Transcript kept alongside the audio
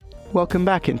Welcome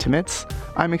back, Intimates.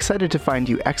 I'm excited to find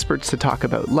you experts to talk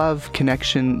about love,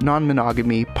 connection,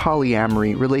 non-monogamy,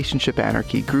 polyamory, relationship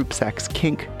anarchy, group sex,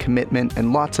 kink, commitment,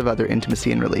 and lots of other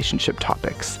intimacy and relationship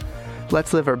topics.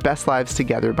 Let's live our best lives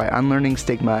together by unlearning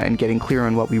stigma and getting clear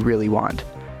on what we really want.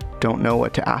 Don't know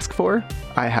what to ask for?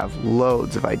 I have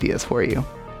loads of ideas for you.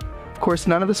 Of course,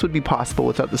 none of this would be possible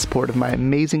without the support of my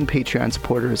amazing Patreon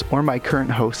supporters or my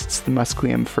current hosts, the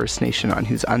Musqueam First Nation on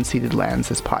whose unceded lands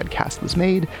this podcast was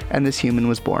made and this human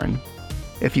was born.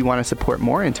 If you want to support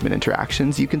more intimate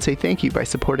interactions, you can say thank you by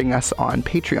supporting us on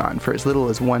Patreon for as little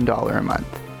as $1 a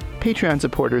month. Patreon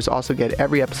supporters also get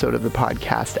every episode of the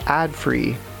podcast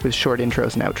ad-free with short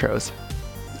intros and outros.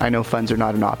 I know funds are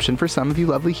not an option for some of you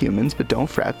lovely humans, but don't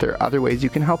fret, there are other ways you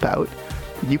can help out.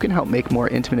 You can help make more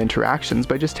intimate interactions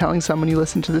by just telling someone you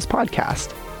listen to this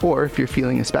podcast. Or if you're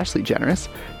feeling especially generous,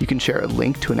 you can share a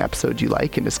link to an episode you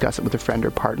like and discuss it with a friend or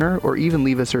partner, or even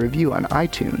leave us a review on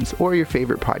iTunes or your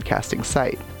favorite podcasting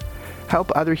site.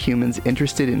 Help other humans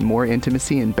interested in more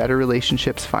intimacy and better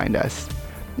relationships find us.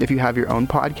 If you have your own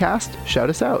podcast,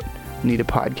 shout us out. Need a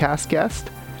podcast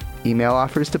guest? Email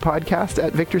offers to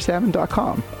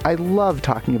podcast@victorsalmon.com. I love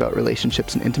talking about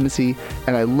relationships and intimacy,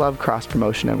 and I love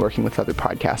cross-promotion and working with other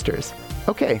podcasters.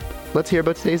 Okay, let's hear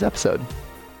about today's episode.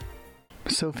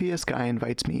 Sophia Skye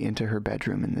invites me into her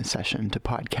bedroom in this session to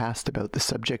podcast about the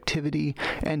subjectivity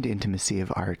and intimacy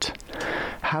of art.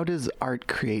 How does art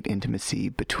create intimacy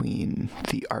between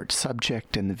the art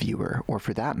subject and the viewer, or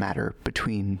for that matter,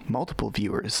 between multiple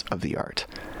viewers of the art?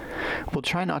 We'll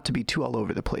try not to be too all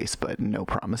over the place, but no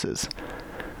promises.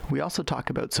 We also talk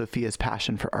about Sophia's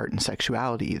passion for art and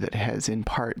sexuality that has in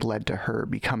part led to her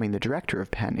becoming the director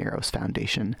of Pan Eros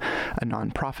Foundation, a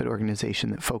nonprofit organization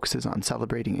that focuses on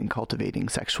celebrating and cultivating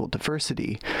sexual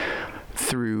diversity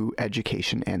through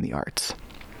education and the arts.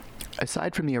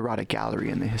 Aside from the erotic gallery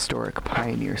in the historic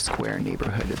Pioneer Square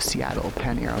neighborhood of Seattle,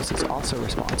 Pan Eros is also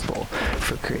responsible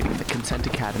for creating the Consent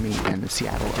Academy and the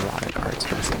Seattle Erotic Arts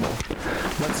Festival.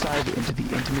 Let's dive into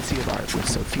the intimacy of art with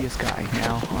Sophia Skye,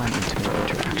 now on Intimate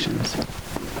Interactions.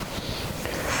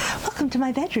 Welcome to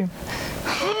my bedroom.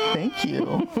 Thank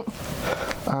you.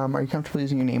 Are you comfortable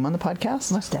using your name on the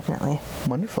podcast? Most definitely.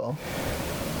 Wonderful.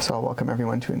 So I'll welcome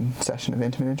everyone to a session of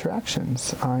Intimate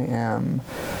Interactions. I am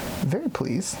very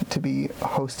pleased to be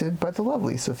hosted by the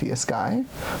lovely Sophia Skye,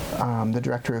 the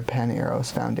director of Pan Eros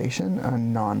Foundation, a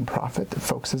nonprofit that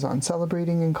focuses on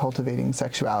celebrating and cultivating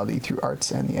sexuality through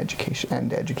arts and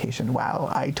education.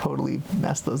 Wow, I totally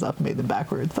messed those up and made them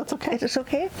backwards. That's okay. It's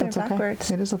okay if they're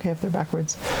backwards. It is okay if they're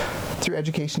backwards. Through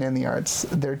education and the arts,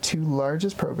 their two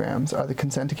largest programs are the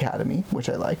Consent Academy, which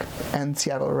I like, and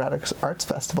Seattle Erotic Arts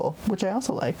Festival, which I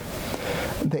also like.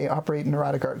 They operate an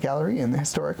erotic art gallery in the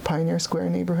historic Pioneer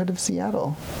Square neighborhood of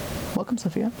Seattle. Welcome,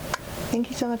 Sophia. Thank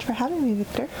you so much for having me,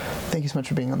 Victor. Thank you so much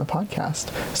for being on the podcast.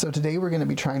 So today we're going to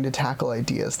be trying to tackle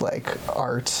ideas like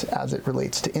art as it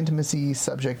relates to intimacy,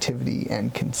 subjectivity,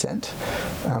 and consent.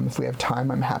 If we have time,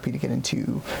 I'm happy to get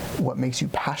into what makes you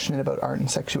passionate about art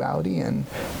and sexuality and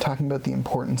talking about the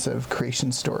importance of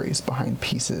creation stories behind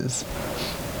pieces.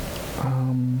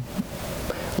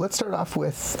 Let's start off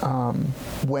with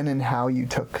when and how you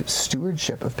took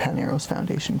stewardship of Pan Eros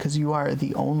Foundation, because you are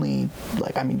the only,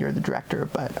 you're the director,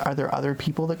 but are there other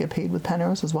people that get paid with Pan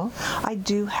Eros as well? I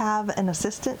do have an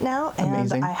assistant now, and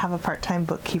Amazing. I have a part-time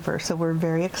bookkeeper, so we're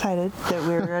very excited that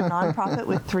we're a nonprofit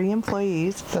with 3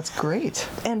 employees. That's great.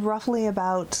 And roughly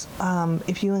about,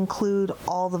 if you include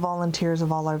all the volunteers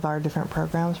of all of our different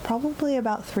programs, probably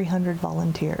about 300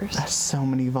 volunteers. That's so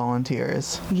many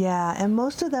volunteers. Yeah, and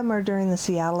most of them are during the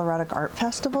Seattle Erotic Art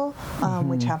Festival,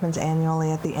 which happens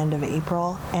annually at the end of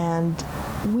April, and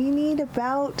we need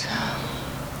about,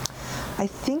 I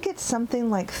think it's something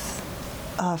like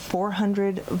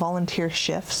 400 volunteer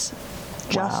shifts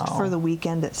just for the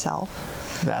weekend itself.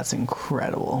 That's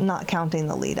incredible. Not counting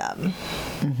the lead up.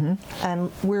 Mm-hmm.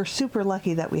 And we're super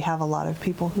lucky that we have a lot of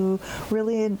people who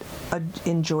really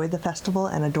enjoy the festival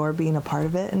and adore being a part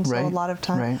of it. And so a lot of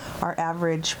time, our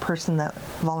average person that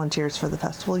volunteers for the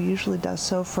festival usually does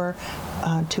so for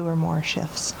 2 or more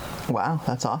shifts. Wow,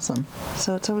 that's awesome.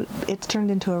 So it's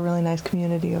turned into a really nice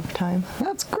community over time.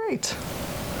 That's great.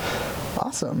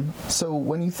 Awesome. So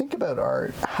when you think about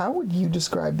art, how would you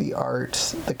describe the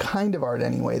art, the kind of art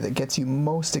anyway, that gets you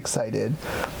most excited?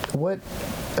 What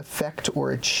effect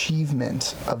or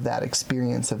achievement of that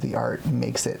experience of the art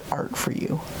makes it art for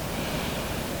you?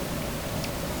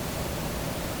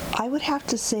 I would have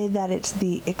to say that it's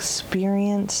the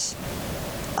experience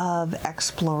of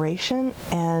exploration,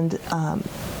 and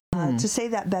to say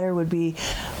that better would be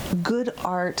good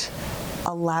art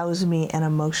allows me an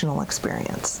emotional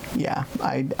experience. Yeah,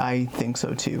 I think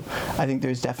so too. I think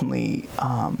there's definitely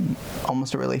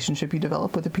almost a relationship you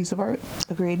develop with a piece of art.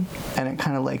 Agreed. And it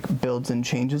kind of like builds and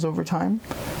changes over time.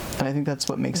 And I think that's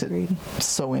what makes Agreed. it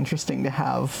so interesting to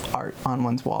have art on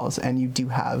one's walls. And you do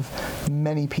have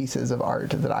many pieces of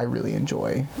art that I really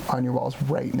enjoy on your walls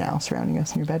right now surrounding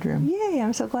us in your bedroom. Yay,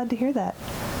 I'm so glad to hear that.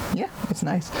 Yeah, it's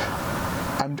nice.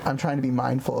 I'm trying to be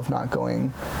mindful of not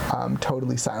going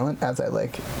totally silent as I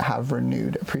like have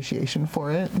renewed appreciation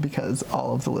for it, because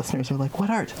all of the listeners are like,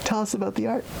 what art? Tell us about the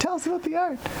art. Tell us about the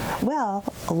art. Well,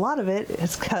 a lot of it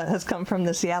has come from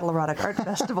the Seattle Erotic Art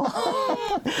Festival,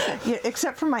 yeah,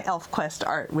 except for my ElfQuest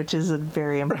art, which is a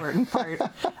very important part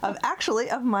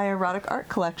of my erotic art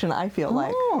collection, I feel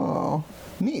like. Oh,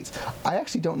 neat. I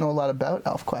actually don't know a lot about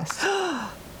ElfQuest.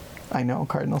 I know,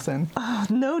 Cardinal Sin.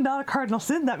 No, not a cardinal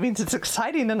sin. That means it's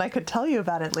exciting, and I could tell you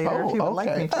about it later if you would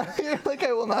like me to. Like,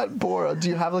 I will not bore. Do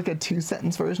you have like a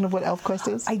 2-sentence version of what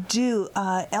ElfQuest is? I do.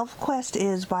 ElfQuest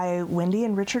is by Wendy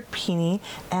and Richard Pini,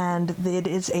 and it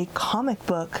is a comic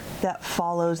book that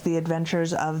follows the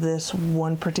adventures of this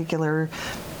one particular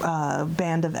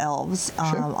band of elves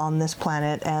on this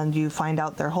planet, and you find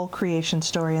out their whole creation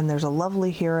story, and there's a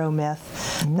lovely hero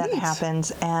myth that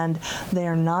happens, and they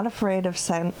are not afraid of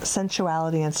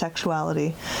sensuality and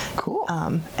sexuality. Cool.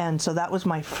 And so that was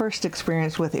my first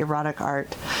experience with erotic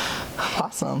art.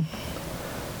 Awesome.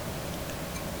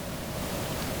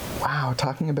 Wow,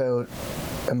 talking about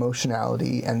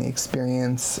emotionality and the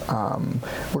experience,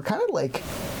 we're kind of like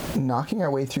knocking our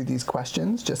way through these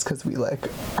questions just because we like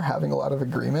are having a lot of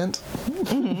agreement.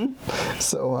 Mm-hmm.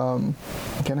 So I'm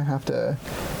gonna have to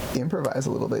improvise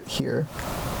a little bit here.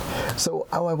 So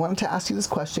I wanted to ask you this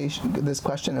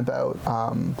question about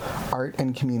art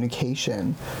and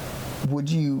communication.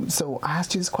 So I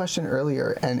asked you this question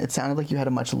earlier, and it sounded like you had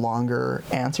a much longer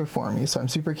answer for me. So I'm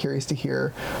super curious to hear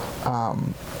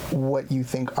what you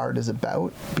think art is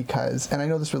about, because, and I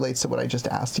know this relates to what I just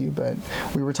asked you, but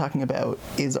we were talking about,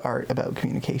 is art about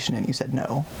communication? And you said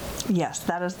no. Yes,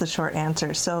 that is the short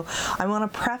answer. So I want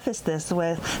to preface this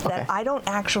with that I don't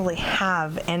actually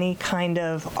have any kind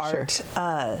of art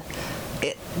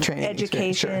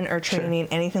education or training,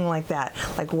 anything like that.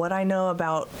 Like, what I know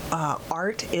about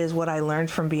art is what I learned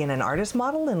from being an artist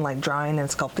model in like drawing and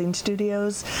sculpting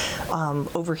studios,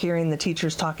 overhearing the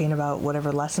teachers talking about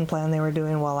whatever lesson plan they were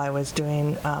doing while I was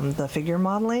doing the figure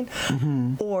modeling,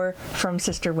 or from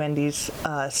Sister Wendy's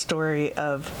story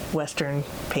of Western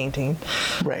painting.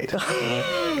 Right.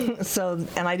 So,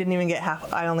 and I didn't even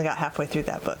I only got halfway through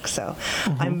that book. So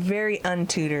I'm very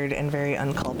untutored and very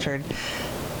uncultured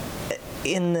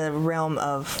in the realm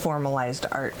of formalized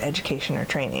art education or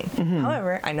training.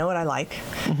 However, I know what I like,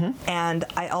 and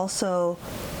I also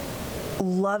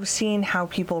love seeing how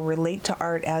people relate to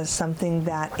art as something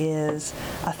that is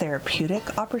a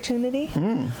therapeutic opportunity,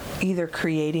 either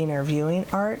creating or viewing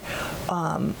art,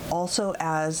 also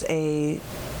as a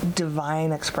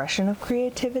divine expression of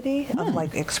creativity, of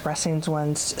like expressing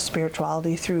one's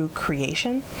spirituality through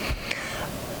creation.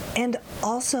 And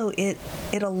also, it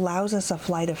allows us a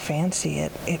flight of fancy.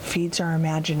 It feeds our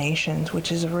imaginations,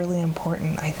 which is really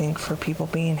important, I think, for people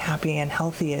being happy and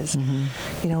healthy. Is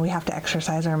you know, we have to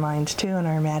exercise our minds too, and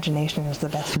our imagination is the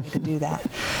best way to do that.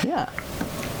 Yeah.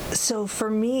 So for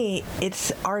me,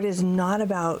 art is not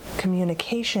about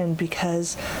communication,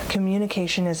 because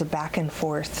communication is a back and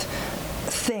forth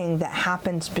thing that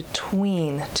happens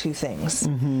between two things.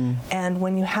 And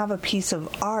when you have a piece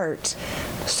of art,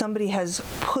 somebody has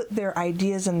put their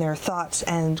ideas and their thoughts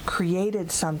and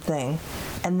created something,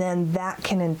 and then that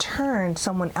can in turn,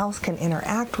 someone else can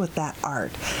interact with that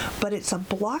art. But it's a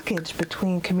blockage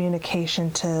between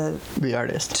communication to the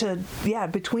artist.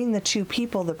 Between the two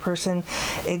people, the person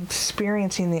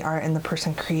experiencing the art and the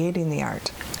person creating the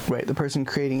art. Right, the person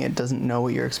creating it doesn't know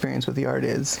what your experience with the art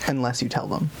is unless you tell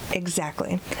them.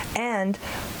 Exactly. And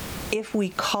if we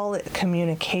call it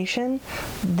communication,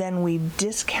 then we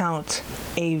discount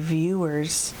a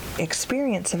viewer's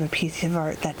experience of a piece of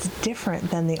art that's different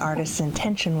than the artist's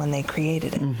intention when they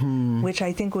created it, which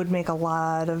I think would make a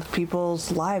lot of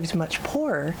people's lives much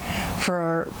poorer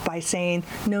by saying,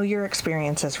 no, your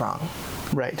experience is wrong.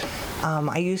 Right.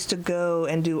 I used to go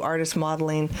and do artist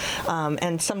modeling,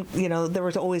 and there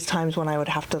was always times when I would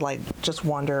have to like just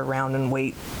wander around and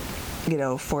wait,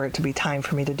 for it to be time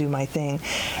for me to do my thing.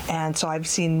 And so I've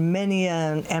seen many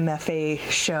an MFA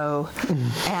show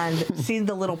and seen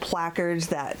the little placards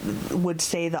that would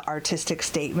say the artistic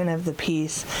statement of the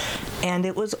piece, and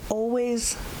it was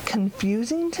always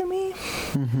confusing to me,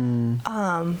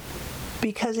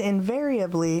 because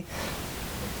invariably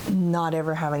not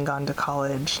ever having gone to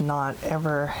college, not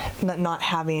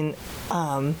having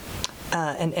an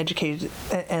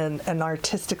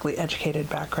artistically educated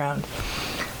background,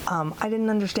 I didn't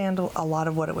understand a lot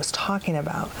of what it was talking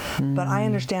about, but I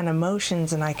understand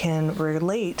emotions, and I can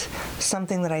relate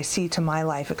something that I see to my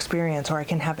life experience, or I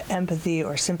can have empathy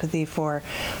or sympathy for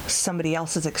somebody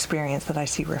else's experience that I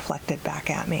see reflected back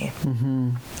at me.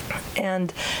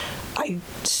 And I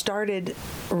started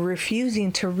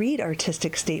refusing to read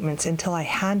artistic statements until I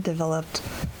had developed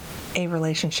a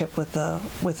relationship with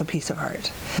a piece of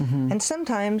art. And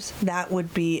sometimes that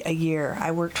would be a year.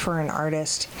 I worked for an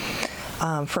artist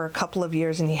for a couple of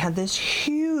years, and he had this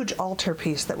huge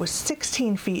altarpiece that was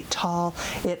 16 feet tall.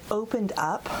 It opened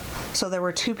up, so there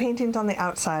were two paintings on the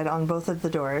outside on both of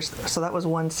the doors, so that was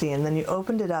one scene. Then you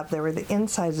opened it up, there were the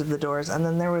insides of the doors, and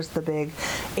then there was the big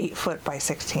 8-foot by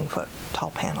 16-foot tall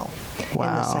panel in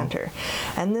the center.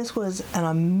 And this was an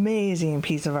amazing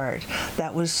piece of art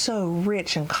that was so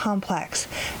rich and complex,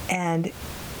 and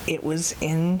it was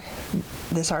in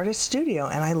this artist's studio,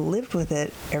 and I lived with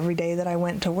it every day that I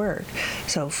went to work.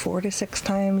 So 4 to 6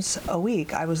 times a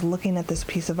week, I was looking at this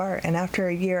piece of art. And after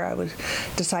a year, I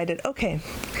decided, okay,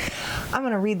 I'm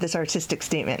going to read this artistic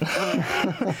statement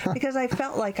because I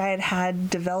felt like I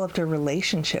had developed a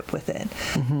relationship with it,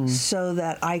 so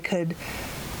that I could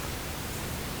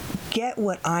get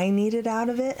what I needed out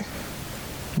of it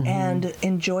and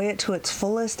enjoy it to its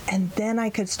fullest, and then I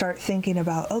could start thinking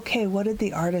about, okay, what did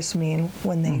the artist mean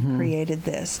when they created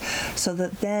this, so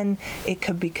that then it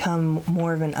could become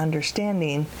more of an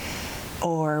understanding,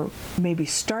 or maybe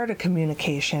start a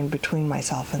communication between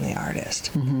myself and the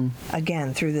artist.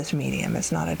 Again, through this medium.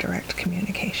 It's not a direct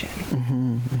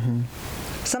communication.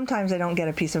 Sometimes I don't get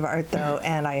a piece of art, though,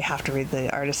 and I have to read the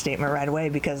artist statement right away,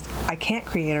 because I can't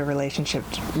create a relationship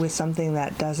with something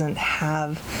that doesn't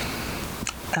have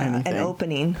an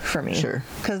opening for me. Sure.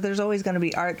 Because there's always going to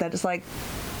be art that is like,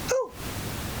 oh,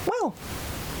 well,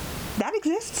 that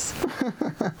exists.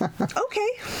 Okay.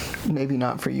 Maybe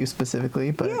not for you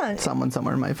specifically, but someone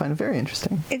somewhere might find it very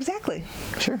interesting. Exactly.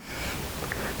 Sure.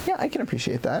 Yeah, I can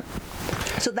appreciate that.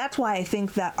 So that's why I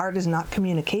think that art is not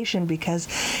communication, because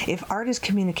if art is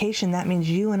communication, that means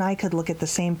you and I could look at the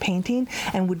same painting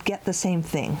and would get the same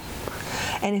thing.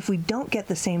 And if we don't get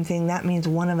the same thing, that means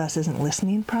one of us isn't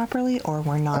listening properly, or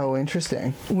we're not. Oh,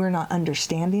 interesting. We're not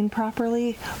understanding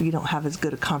properly. You don't have as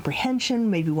good a comprehension.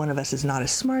 Maybe one of us is not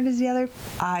as smart as the other.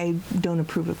 I don't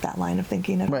approve of that line of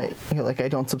thinking at all. Right. You're like, I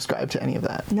don't subscribe to any of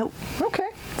that. Nope. Okay.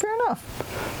 Fair enough.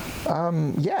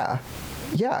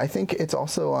 Yeah, I think it's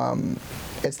also,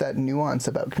 it's that nuance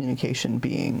about communication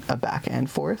being a back and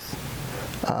forth.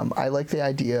 I like the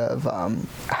idea of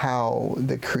how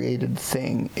the created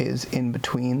thing is in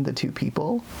between the two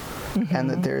people, and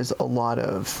that there's a lot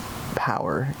of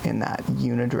power in that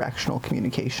unidirectional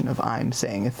communication of I'm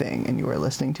saying a thing and you are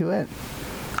listening to it.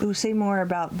 Ooh, say more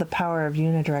about the power of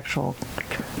unidirectional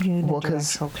communication. Well,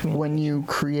 because when you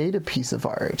create a piece of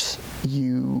art,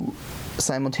 you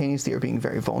simultaneously are being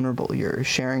very vulnerable. You're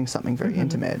sharing something very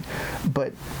intimate,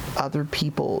 but other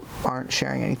people aren't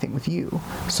sharing anything with you,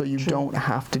 so you don't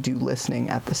have to do listening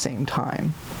at the same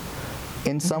time.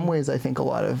 In some ways, I think a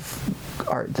lot of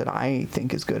art that I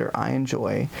think is good or I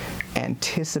enjoy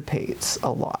anticipates a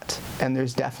lot. And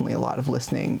there's definitely a lot of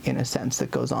listening in a sense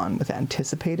that goes on with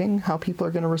anticipating how people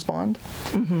are going to respond.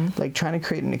 Like trying to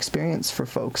create an experience for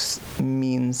folks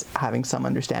means having some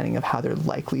understanding of how they're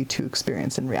likely to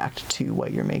experience and react to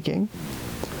what you're making.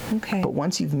 Okay. But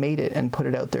once you've made it and put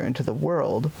it out there into the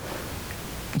world,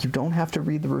 you don't have to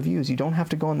read the reviews. You don't have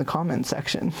to go in the comment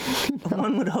section.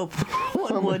 One would hope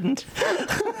one wouldn't.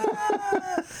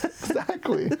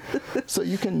 Exactly. So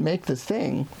you can make this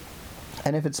thing,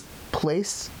 and if it's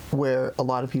placed where a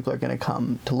lot of people are going to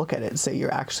come to look at it, say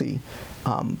you're actually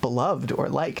beloved or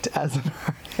liked as an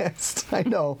artist. I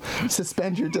know.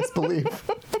 Suspend your disbelief.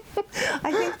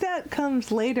 I think that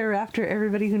comes later, after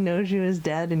everybody who knows you is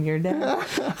dead and you're dead.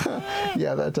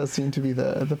 Yeah, that does seem to be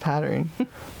the pattern.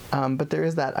 But there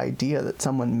is that idea that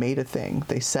someone made a thing,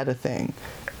 they said a thing,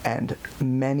 and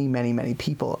many, many, many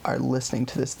people are listening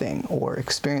to this thing or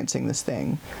experiencing this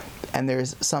thing. And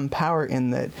there's some power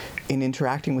in that, in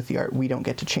interacting with the art, we don't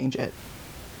get to change it.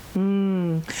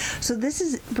 So this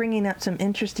is bringing up some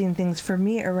interesting things for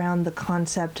me around the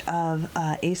concept of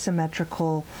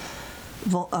asymmetrical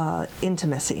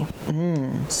intimacy.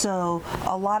 So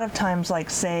a lot of times, like,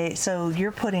 say, so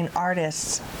you're putting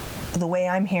artists the way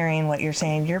I'm hearing what you're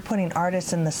saying, you're putting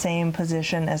artists in the same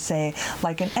position as, say,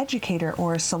 like an educator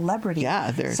or a celebrity.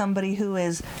 Yeah, they're somebody who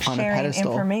is on a sharing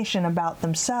pedestal. information about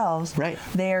themselves. Right.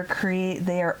 They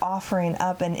are offering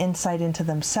up an insight into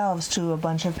themselves to a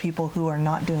bunch of people who are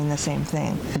not doing the same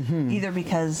thing. Either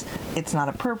because it's not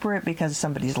appropriate, because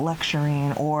somebody's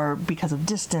lecturing, or because of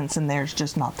distance, and there's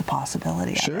just not the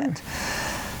possibility of it.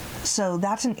 So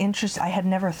that's an interest. I had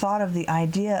never thought of the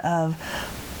idea of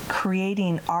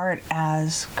creating art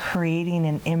as creating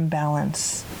an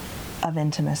imbalance of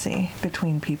intimacy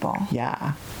between people.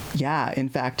 Yeah, in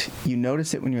fact, you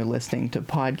notice it when you're listening to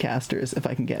podcasters. If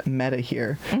I can get meta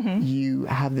here, you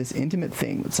have this intimate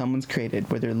thing that someone's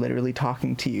created where they're literally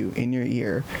talking to you in your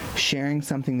ear, sharing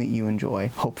something that you enjoy,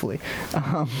 hopefully,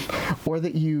 or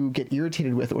that you get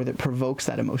irritated with, or that provokes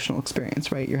that emotional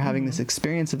experience, right? You're having this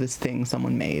experience of this thing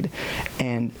someone made,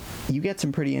 and you get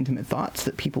some pretty intimate thoughts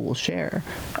that people will share.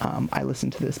 I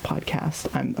listen to this podcast.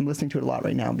 I'm listening to it a lot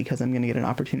right now because I'm going to get an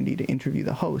opportunity to interview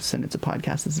the hosts, and it's a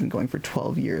podcast that's been going for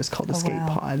 12 years called Escape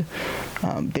Pod.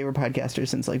 They were podcasters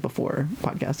since like before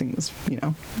podcasting was,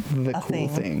 the cool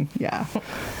thing. Yeah.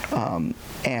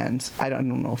 And I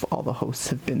don't know if all the hosts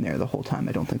have been there the whole time.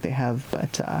 I don't think they have,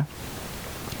 but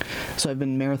so I've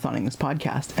been marathoning this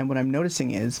podcast, and what I'm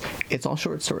noticing is it's all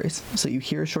short stories. So you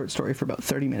hear a short story for about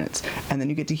 30 minutes, and then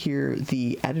you get to hear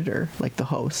the editor, like the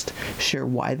host, share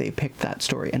why they picked that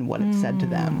story and what it said to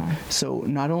them. So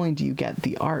not only do you get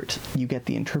the art, you get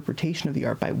the interpretation of the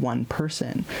art by one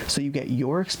person. So you get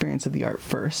your experience of the art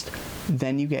first,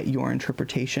 then you get your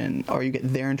interpretation, or you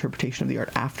get their interpretation of the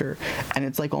art after. And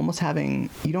it's like almost you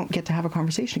don't get to have a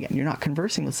conversation again. You're not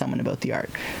conversing with someone about the art.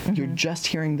 You're just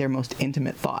hearing their most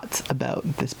intimate thoughts about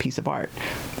this piece of art.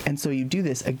 And so you do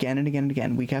this again and again and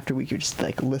again, week after week. You're just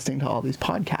like listening to all these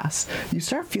podcasts. You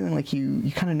start feeling like you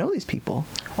kind of know these people.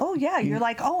 Oh yeah, you're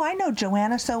like, oh, I know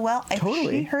Joanna so well. If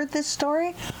she heard this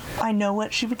story, I know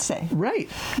what she would say. Right.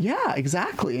 Yeah,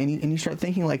 exactly. And you start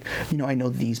thinking like, I know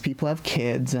these people have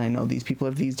kids, and I know these people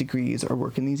have these degrees, or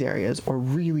work in these areas, or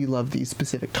really love these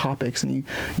specific topics. And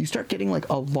you start getting like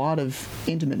a lot of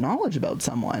intimate knowledge about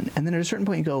someone. And then at a certain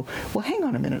point you go, well, hang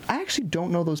on a minute. I actually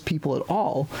don't know those people at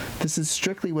all. This is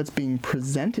strictly what's being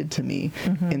presented to me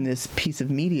in this piece of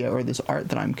media or this art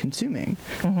that I'm consuming.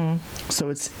 So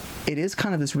it is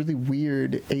kind of this really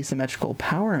weird asymmetrical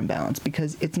power imbalance,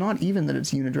 because it's not even that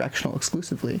it's unidirectional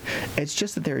exclusively. It's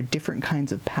just that there are different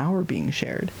kinds of power being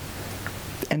shared.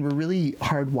 And we're really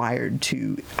hardwired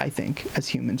to, I think, as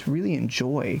humans, really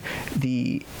enjoy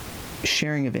the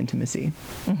sharing of intimacy.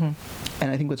 And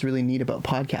I think what's really neat about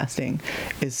podcasting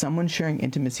is someone sharing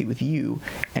intimacy with you,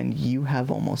 and you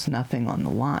have almost nothing on the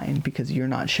line because you're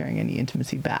not sharing any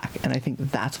intimacy back. And I think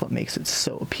that's what makes it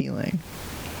so appealing.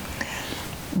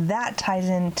 That ties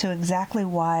into exactly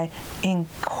why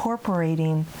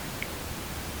incorporating,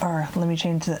 or let me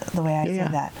change the way I say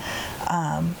that.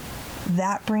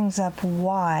 That brings up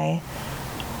why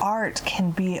art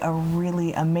can be a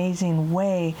really amazing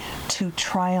way to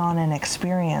try on an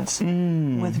experience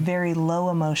with very low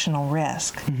emotional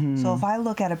risk. So if I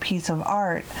look at a piece of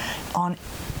art on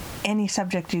any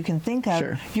subject you can think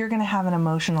of, you're going to have an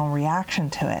emotional reaction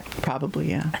to it.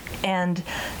 Probably, yeah. And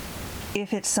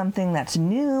if it's something that's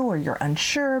new, or you're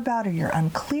unsure about, or you're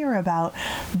unclear about,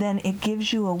 then it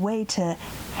gives you a way to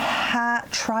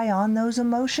try on those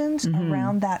emotions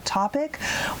around that topic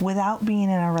without being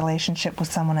in a relationship with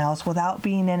someone else, without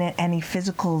being in any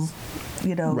physical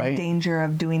danger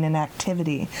of doing an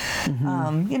activity.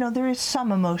 There is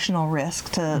some emotional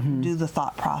risk to do the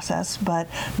thought process, but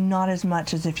not as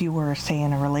much as if you were, say,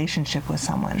 in a relationship with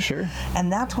someone. And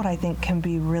that's what I think can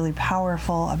be really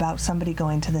powerful about somebody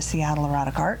going to the Seattle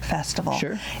Erotic Art Festival,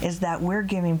 is that we're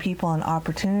giving people an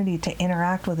opportunity to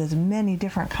interact with as many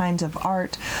different kinds of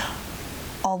art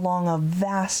along a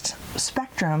vast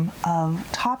spectrum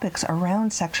of topics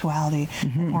around sexuality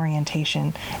and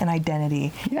orientation and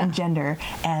identity and gender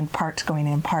and parts going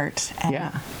in parts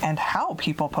and how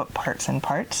people put parts in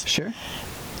parts.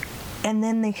 And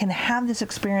then they can have this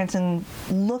experience and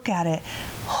look at it.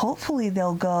 Hopefully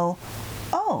they'll go,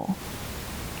 oh,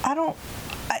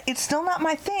 it's still not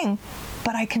my thing,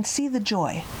 but I can see the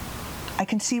joy. I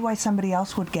can see why somebody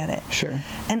else would get it.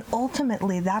 And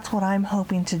ultimately, that's what I'm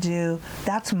hoping to do.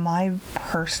 That's my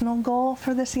personal goal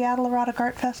for the Seattle Erotic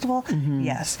Art Festival.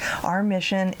 Yes, our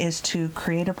mission is to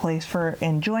create a place for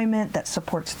enjoyment that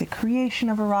supports the creation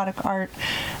of erotic art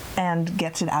and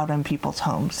gets it out in people's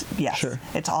homes. Yes,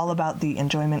 it's all about the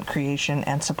enjoyment, creation,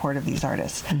 and support of these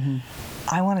artists.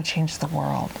 I want to change the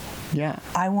world. Yeah.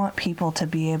 I want people to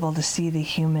be able to see the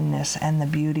humanness and the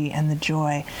beauty and the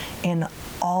joy in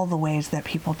all the ways that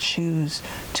people choose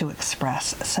to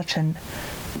express such an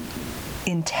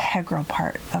integral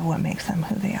part of what makes them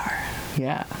who they are.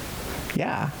 Yeah.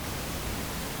 Yeah.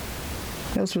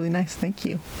 That was really nice. Thank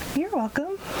you. You're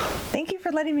welcome. Thank you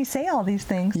for letting me say all these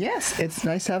things. Yes, it's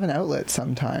nice to have an outlet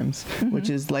sometimes, which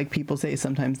is like people say,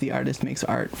 sometimes the artist makes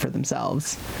art for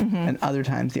themselves, and other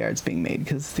times the art's being made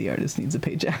because the artist needs a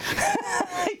paycheck.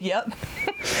 Yep.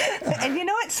 And you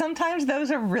know what? Sometimes those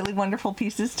are really wonderful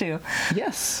pieces too.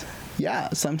 Yes. Yeah,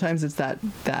 sometimes it's that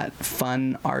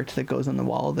fun art that goes on the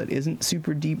wall that isn't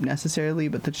super deep necessarily,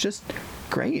 but that's just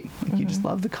great. Like you just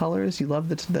love the colors, you love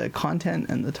the content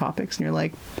and the topics, and you're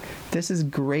like, this is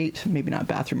great. Maybe not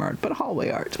bathroom art, but hallway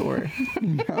art, or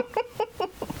you know.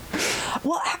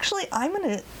 Well, actually, I'm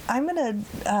gonna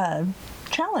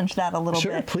challenge that a little bit.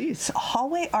 Sure, please.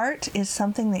 Hallway art is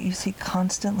something that you see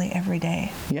constantly every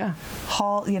day. Yeah.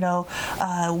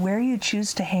 Where you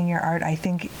choose to hang your art, I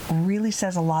think really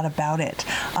says a lot about it.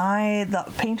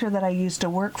 The painter that I used to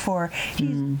work for,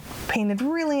 he painted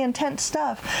really intense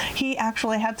stuff. He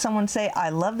actually had someone say, I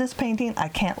love this painting, I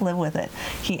can't live with it.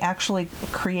 He actually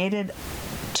created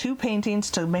 2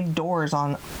 paintings to make doors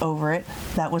on over it.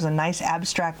 That was a nice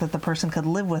abstract that the person could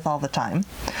live with all the time.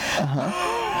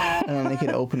 And then they could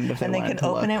open it if they wanted to. And they could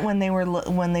open it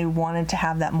when they wanted to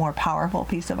have that more powerful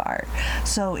piece of art.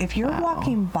 So if you're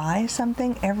walking by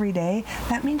something every day,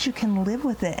 that means you can live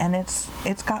with it, and it's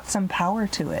got some power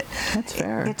to it. That's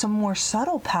fair. It's a more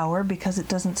subtle power because it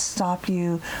doesn't stop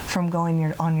you from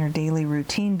going on your daily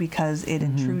routine because it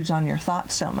intrudes on your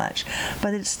thoughts so much.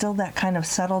 But it's still that kind of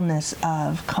subtleness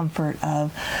of comfort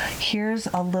of here's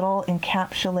a little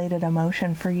encapsulated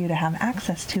emotion for you to have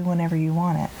access to whenever you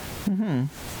want it.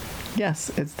 Yes,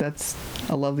 that's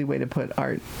a lovely way to put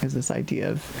art, is this idea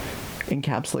of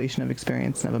encapsulation of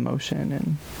experience and of emotion,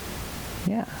 and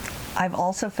yeah. I've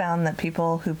also found that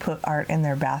people who put art in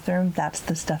their bathroom, that's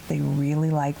the stuff they really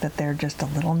like, that they're just a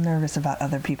little nervous about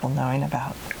other people knowing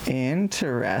about.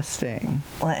 Interesting.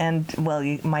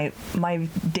 My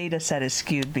data set is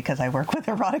skewed because I work with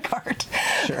erotic art.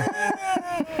 Sure.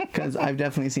 Because I've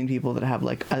definitely seen people that have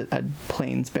like a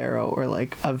plain sparrow or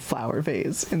like a flower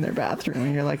vase in their bathroom,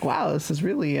 and you're like, wow, this is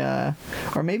really or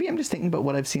maybe I'm just thinking about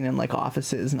what I've seen in like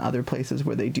offices and other places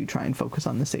where they do try and focus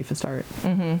on the safest art.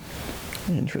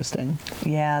 Interesting.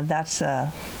 Yeah, that's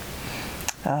that's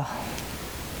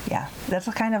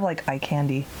kind of like eye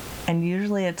candy, and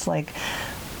usually it's like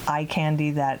eye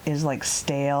candy that is like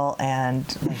stale and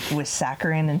like with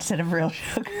saccharin instead of real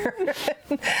sugar.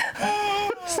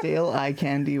 Stale eye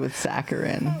candy with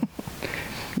saccharin.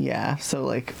 Yeah, so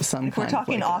like some if we're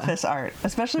talking office art,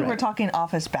 especially if we're talking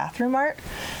office bathroom art.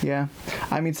 Yeah.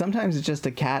 I mean, sometimes it's just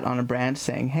a cat on a branch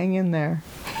saying, hang in there.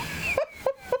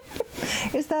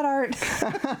 Is that art?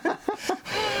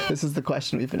 This is the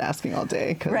question we've been asking all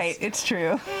day. Right, it's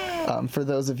true. For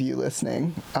those of you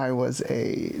listening, I was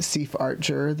a CEIF art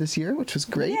juror this year, which was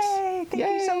great. Yay! Thank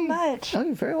you so much. Oh,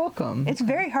 you're very welcome. It's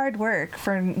very hard work.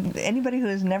 For anybody who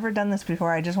has never done this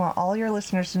before, I just want all your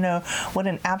listeners to know what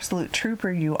an absolute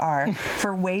trooper you are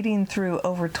for wading through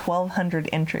over 1,200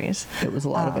 entries. It was a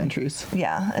lot of entries.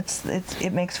 Yeah,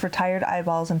 it makes for tired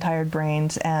eyeballs and tired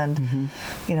brains, and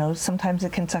sometimes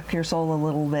it can suck your soul a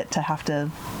little bit to have to,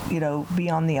 be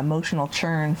on the emotional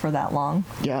churn for that long.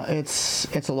 Yeah, it's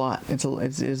a lot. It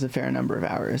is a fair number of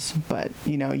hours, but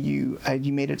you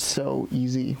made it so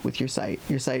easy with your site.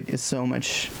 Your site is so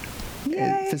much.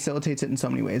 Yay. It facilitates it in so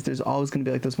many ways. There's always going to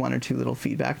be like those 1 or 2 little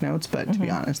feedback notes, but to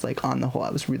be honest, like on the whole, I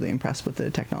was really impressed with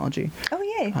the technology. Oh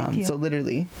yay! Thank you. So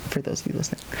literally, for those of you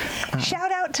listening,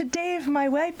 shout out to Dave, my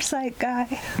website guy.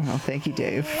 Well, thank you,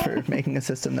 Dave, for making a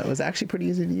system that was actually pretty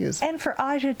easy to use. And for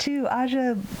Aja too.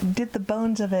 Aja did the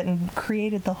bones of it and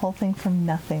created the whole thing from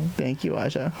nothing. Thank you,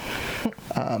 Aja.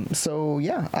 So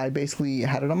yeah, I basically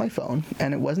had it on my phone,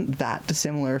 and it wasn't that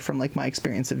dissimilar from like my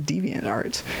experience of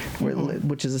DeviantArt,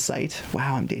 which is a site.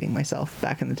 Wow, I'm dating myself.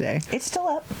 Back in the day, it's still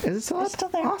up. Is it still up? It's still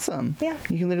there. Awesome. Yeah.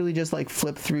 You can literally just like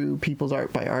flip through people's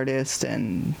art by artist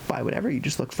and by whatever. You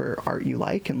just look for art you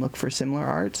like and look for similar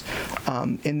art.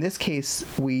 In this case,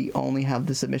 we only have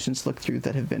the submissions to look through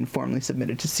that have been formally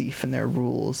submitted to CEIF and their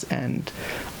rules and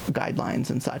guidelines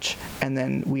and such. And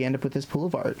then we end up with this pool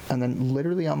of art. And then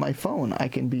literally on my phone, I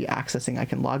can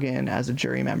log in as a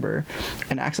jury member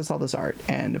and access all this art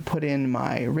and put in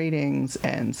my ratings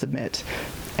and submit.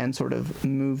 and sort of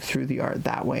move through the art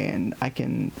that way, and I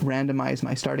can randomize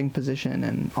my starting position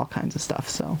and all kinds of stuff.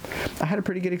 So I had a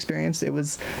pretty good experience. It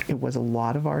was a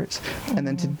lot of art. And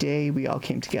then today we all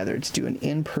came together to do an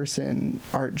in-person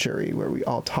art jury where we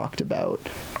all talked about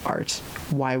art,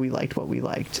 why we liked what we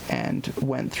liked, and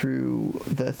went through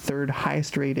the third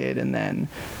highest rated and then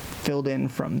filled in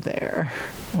from there.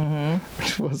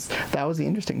 Which was the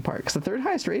interesting part, because the third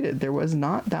highest rated, there was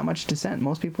not that much dissent.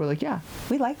 Most people were like, yeah,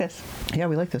 We like this. yeah,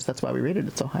 we like this, that's why we rated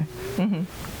it so high.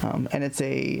 And it's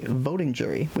a voting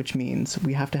jury, which means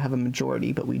we have to have a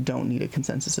majority, but we don't need a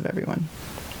consensus of everyone.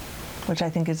 Which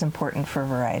I think is important for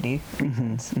variety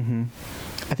reasons.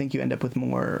 I think you end up with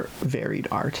more varied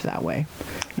art that way.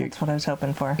 That's what I was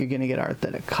hoping for. You're going to get art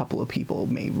that a couple of people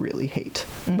may really hate,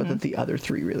 but that the other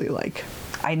three really like.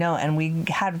 I know, and we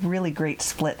had really great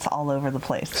splits all over the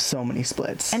place. So many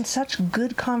splits. And such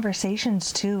good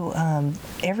conversations, too.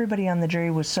 Everybody on the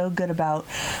jury was so good about,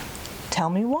 tell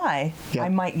me why.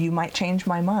 Yep. You might change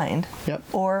my mind. Yep.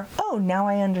 Or, oh, now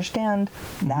I understand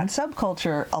that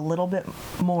subculture a little bit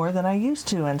more than I used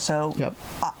to. And so Yep.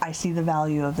 I see the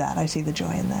value of that. I see the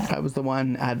joy in that. I was the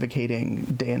one advocating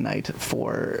day and night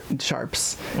for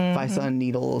sharps. If I saw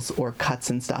needles or cuts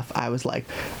and stuff, I was like,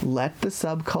 let the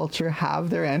subculture have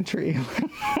their entry.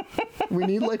 We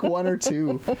need like one or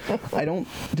two.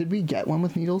 Did we get one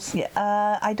with needles?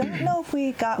 Yeah, I don't know if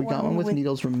we got We got one with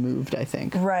needles removed, I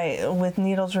think. Right, with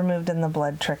needles removed and the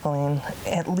blood trickling,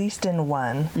 at least in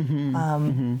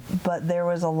one. But there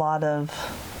was a lot of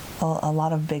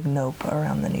big nope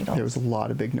around the needles. There was a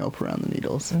lot of big nope around the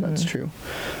needles. That's true.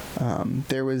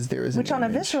 There was Which on a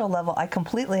visceral level, I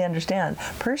completely understand.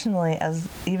 Personally,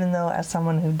 even though as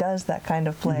someone who does that kind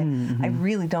of play, I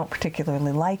really don't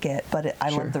particularly like it, but I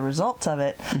love the results of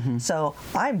it. So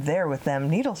I'm there with them.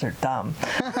 Needles are dumb.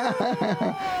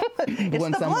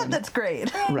 It's blood that's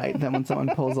great. Right. Then when someone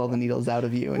pulls all the needles out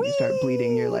of you and you start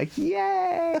bleeding, you're like,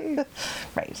 yay!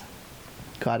 Right.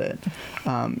 Got it.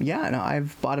 Yeah, no,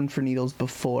 I've bottomed for needles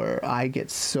before. I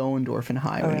get so endorphin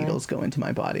high when needles go into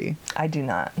my body. I do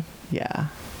not. Yeah.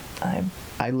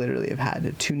 I literally have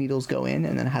had 2 needles go in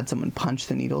and then had someone punch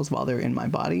the needles while they're in my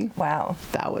body. Wow.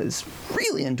 That was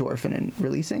really endorphin and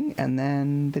releasing. And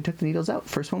then they took the needles out.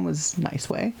 First one was nice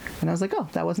way. And I was like, oh,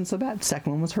 that wasn't so bad.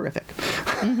 Second one was horrific.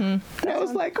 And I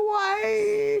was like,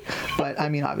 why? But I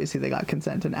mean, obviously they got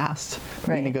consent and asked.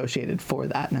 We negotiated for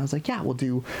that. And I was like, yeah, we'll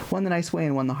do one the nice way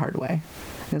and one the hard way.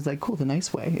 And it was like, cool, the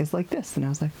nice way is like this. And I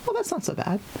was like, well, that's not so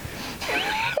bad.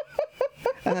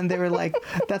 And then they were like,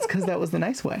 that's because that was the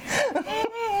nice way.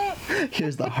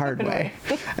 Here's the hard way.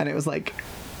 And it was like,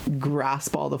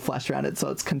 grasp all the flesh around it so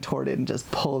it's contorted and just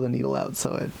pull the needle out.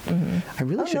 So it, I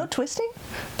really should. No twisting?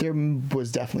 There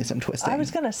was definitely some twisting. I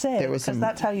was going to say, because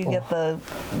that's how you get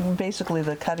basically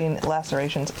the cutting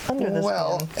lacerations under the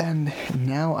skin. And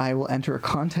now I will enter a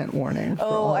content warning.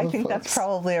 I think that's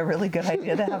probably a really good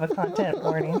idea to have a content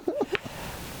warning.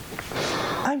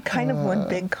 I'm kind of one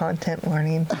big content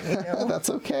warning, you know. That's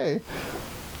okay.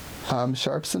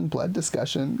 Sharps and blood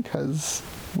discussion, because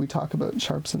we talk about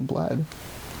sharps and blood.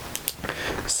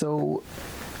 So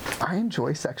I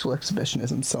enjoy sexual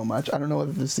exhibitionism so much. I don't know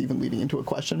whether this is even leading into a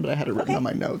question, but I had it written on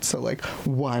my notes, so like,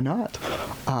 why not?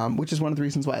 Which is one of the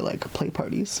reasons why I like play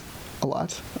parties a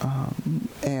lot.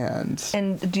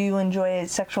 And do you enjoy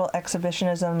sexual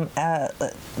exhibitionism,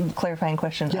 clarifying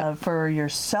question, for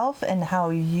yourself and how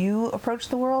you approach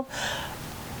the world?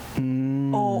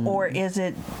 Or is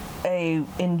it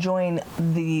enjoying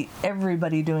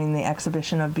everybody doing the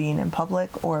exhibition of being in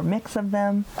public, or a mix of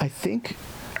them? I think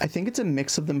it's a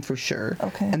mix of them for sure.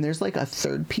 Okay. And there's like a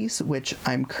third piece which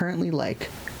I'm currently like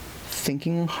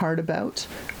thinking hard about,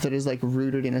 that is like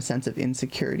rooted in a sense of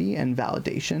insecurity and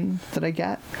validation that I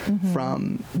get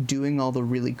from doing all the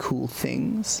really cool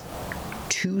things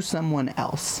to someone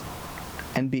else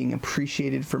and being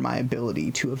appreciated for my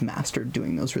ability to have mastered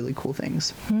doing those really cool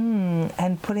things.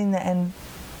 And putting that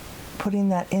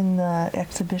in the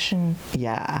exhibition.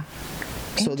 Yeah.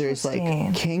 So there's like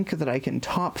kink that I can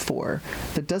top for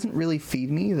that doesn't really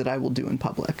feed me, that I will do in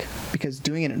public, because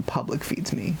doing it in public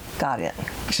feeds me. Got it.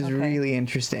 Which is really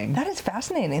interesting. That is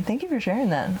fascinating. Thank you for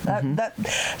sharing that. That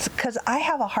because I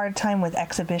have a hard time with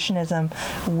exhibitionism,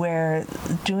 where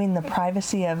doing the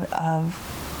privacy of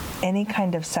any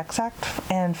kind of sex act,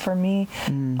 and for me,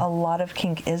 a lot of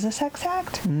kink is a sex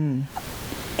act.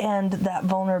 And that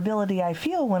vulnerability I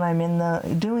feel when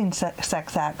I'm doing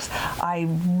sex acts, I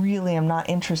really am not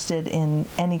interested in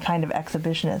any kind of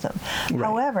exhibitionism. Right.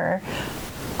 However,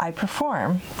 I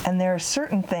perform, and there are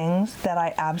certain things that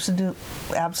I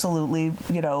absolutely,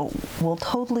 will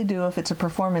totally do if it's a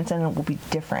performance, and it will be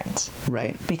different.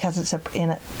 Right. Because it's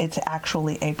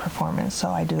actually a performance. So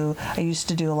I used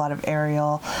to do a lot of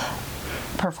aerial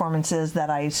performances that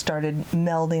I started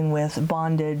melding with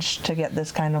bondage to get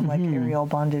this kind of like aerial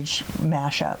bondage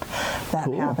mashup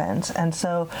that happens. And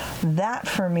so that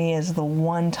for me is the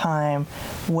one time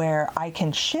where I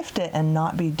can shift it and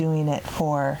not be doing it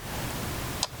for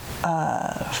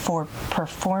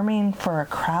performing for a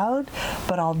crowd,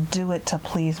 but I'll do it to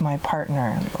please my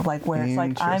partner. Like where it's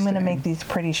like, I'm going to make these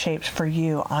pretty shapes for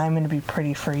you. I'm going to be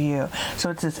pretty for you. So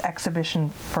it's this exhibition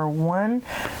for one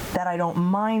that I don't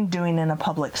mind doing in a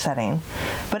public setting,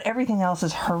 but everything else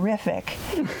is horrific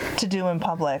to do in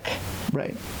public.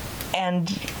 Right.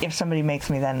 And if somebody makes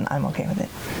me, then I'm okay with it.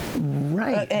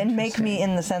 Right. And make me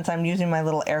in the sense I'm using my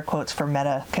little air quotes for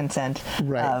meta consent.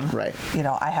 Right. Right.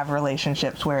 I have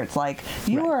relationships where it's like,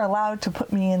 you are allowed to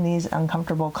put me in these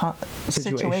uncomfortable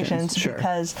situations sure.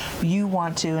 because you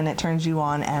want to, and it turns you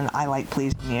on, and I like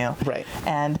pleasing you. Right.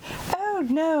 And, oh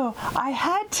no, I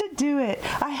had to do it.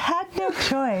 I had no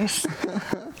choice.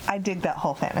 I dig that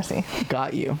whole fantasy.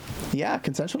 Got you. Yeah,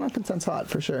 consensual non-consent's hot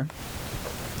for sure.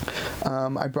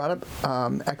 I brought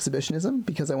up exhibitionism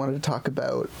because I wanted to talk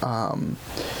about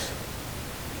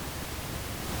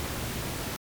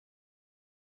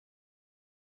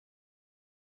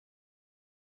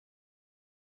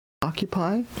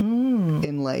occupy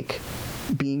in like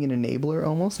being an enabler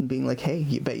almost, and being like, hey,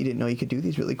 you bet you didn't know you could do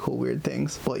these really cool weird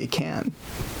things. Well, you can.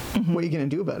 What are you going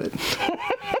to do about it?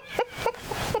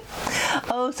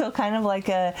 Oh, so kind of like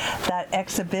that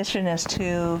exhibitionist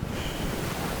who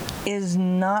is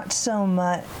not so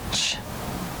much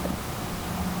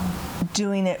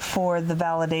doing it for the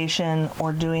validation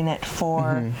or doing it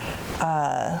for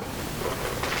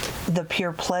the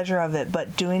pure pleasure of it,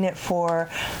 but doing it for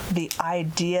the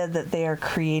idea that they are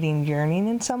creating yearning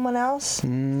in someone else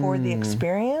for the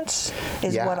experience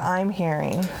is what I'm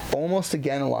hearing. Almost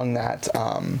again along that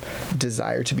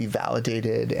desire to be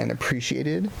validated and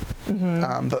appreciated,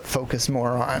 but focus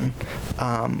more on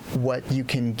what you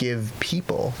can give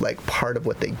people, like part of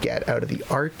what they get out of the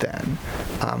art then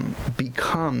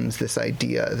becomes this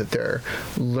idea that they're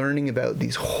learning about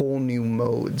these whole new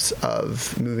modes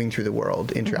of moving through the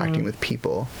world, interacting with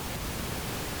people.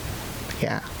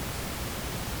 Yeah.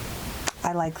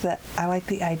 I like that. I like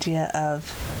the idea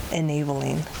of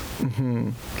enabling.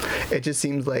 It just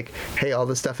seems like, hey, all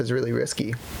this stuff is really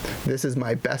risky. This is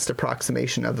my best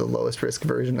approximation of the lowest risk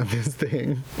version of this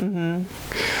thing.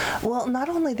 Well, not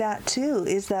only that, too,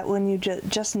 is that when you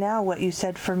just now what you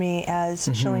said for me as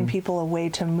showing people a way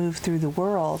to move through the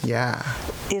world. Yeah.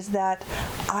 Is that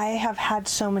I have had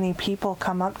so many people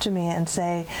come up to me and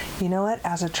say, you know what,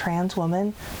 as a trans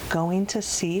woman, going to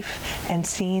SEAF and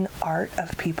seeing art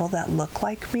of people that look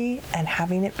like me and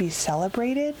having it be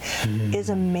celebrated is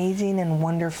amazing and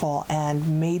wonderful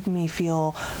and made me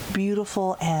feel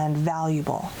beautiful and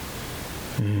valuable.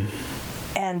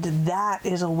 And that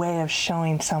is a way of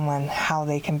showing someone how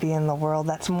they can be in the world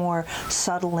that's more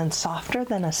subtle and softer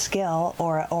than a skill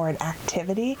or an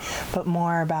activity, but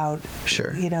more about,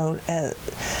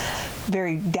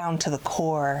 very down to the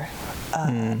core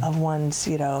of one's,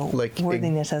 like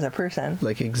worthiness as a person.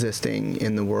 Like existing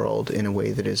in the world in a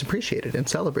way that is appreciated and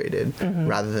celebrated,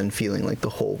 rather than feeling like the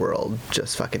whole world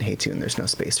just fucking hates you and there's no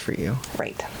space for you.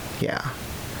 Right. Yeah.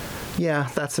 Yeah,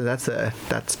 that's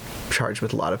charged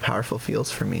with a lot of powerful feels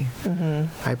for me.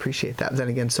 I appreciate that. Then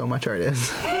again, so much art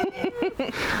is.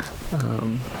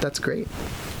 That's great.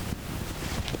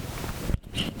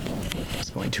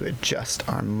 Just going to adjust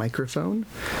our microphone.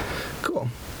 Cool.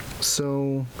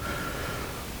 So,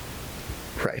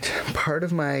 right. Part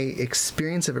of my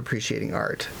experience of appreciating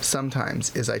art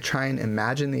sometimes is I try and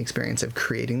imagine the experience of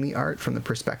creating the art from the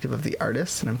perspective of the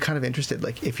artist. And I'm kind of interested,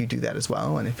 like, if you do that as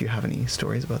well, and if you have any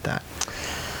stories about that.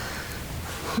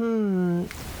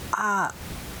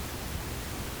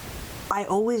 I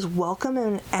always welcome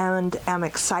and am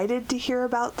excited to hear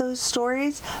about those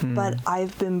stories, but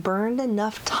I've been burned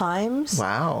enough times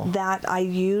that I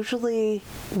usually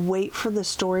wait for the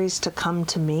stories to come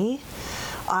to me.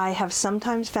 I have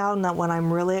sometimes found that when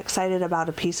I'm really excited about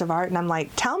a piece of art and I'm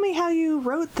like, tell me how you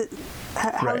wrote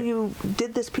how you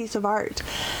did this piece of art.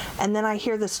 And then I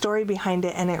hear the story behind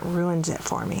it and it ruins it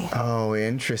for me. Oh,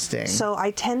 interesting. So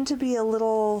I tend to be a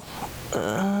little,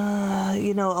 a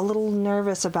little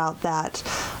nervous about that.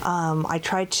 I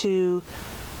try to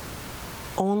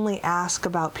only ask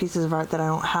about pieces of art that I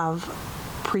don't have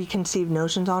preconceived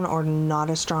notions on or not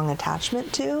a strong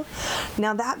attachment to.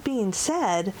 Now, that being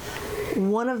said,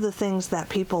 one of the things that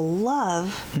people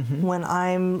love when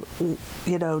I'm,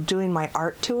 doing my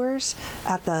art tours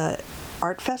at the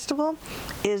art festival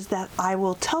is that I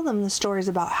will tell them the stories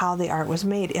about how the art was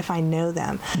made if I know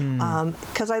them.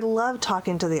 Because I love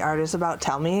talking to the artists about,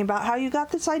 tell me about how you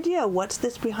got this idea. What's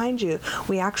this behind you?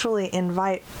 We actually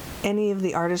invite any of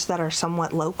the artists that are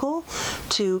somewhat local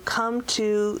to come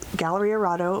to Galleria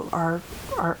Rado,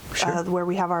 where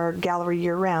we have our gallery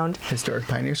year-round. Historic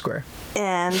Pioneer Square.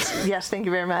 And yes, thank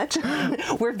you very much.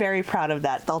 We're very proud of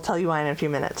that. I'll tell you why in a few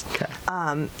minutes. Okay.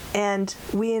 And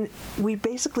we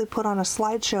basically put on a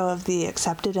slideshow of the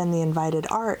accepted and the invited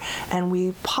art, and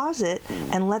we pause it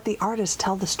and let the artists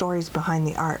tell the stories behind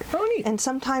the art. Oh, neat. And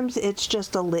sometimes it's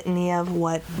just a litany of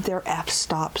what their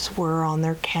f-stops were on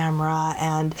their camera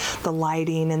and the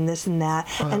lighting and this and that.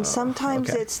 And sometimes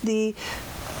okay.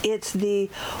 it's the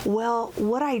well,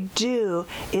 what I do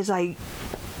is I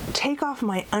take off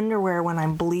my underwear when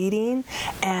I'm bleeding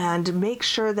and make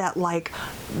sure that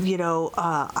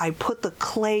I put the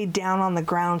clay down on the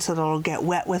ground so that it'll get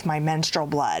wet with my menstrual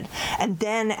blood. And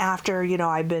then after,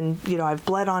 I've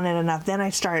bled on it enough, then I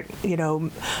start,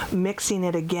 mixing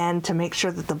it again to make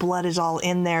sure that the blood is all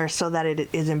in there so that it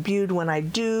is imbued when I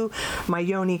do my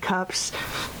yoni cups.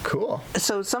 Cool.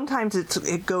 So sometimes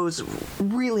it goes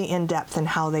really in depth in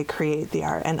how they create the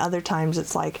art, and other times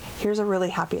it's like, here's a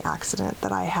really happy accident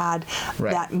that I had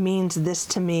that means this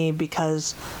to me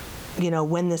because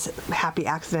when this happy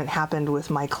accident happened with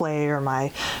my clay or my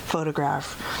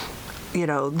photograph,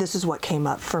 this is what came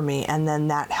up for me, and then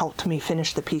that helped me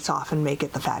finish the piece off and make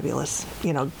it the fabulous,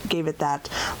 gave it that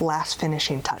last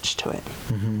finishing touch to it.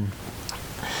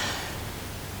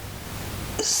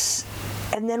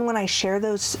 And then when I share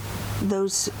those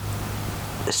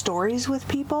stories with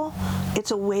people,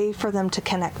 it's a way for them to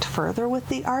connect further with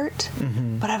the art.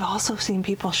 But I've also seen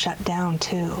people shut down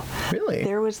too. Really?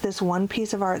 There was this one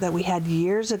piece of art that we had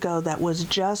years ago that was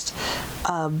just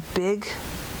a big,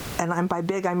 and by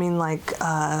big I mean like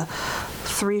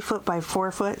 3 foot by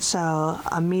 4 foot, so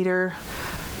a meter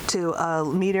to a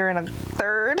meter and a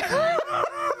third.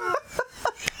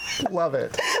 Love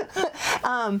it.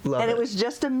 It was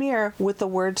just a mirror with the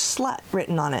word slut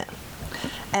written on it.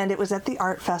 And it was at the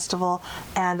art festival,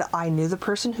 and I knew the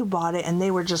person who bought it, and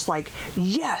they were just like,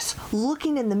 yes,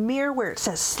 looking in the mirror where it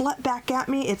says slut back at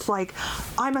me, it's like,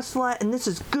 I'm a slut and this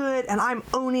is good and I'm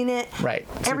owning it. Right.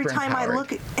 Every time I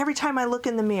look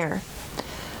in the mirror.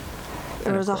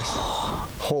 There was a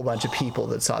whole bunch of people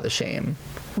that saw the shame.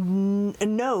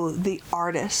 No, the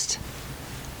artist.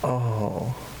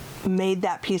 Oh. Made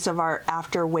that piece of art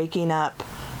after waking up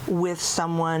with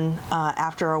someone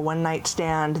after a one-night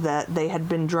stand that they had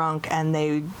been drunk and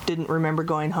they didn't remember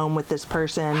going home with this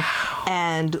person,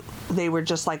 and they were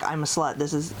just like, I'm a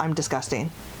slut, I'm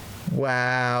disgusting.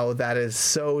 Wow, that is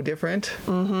so different.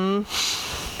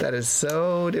 That is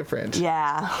so different.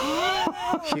 Yeah.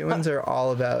 Humans are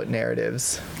all about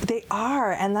narratives. They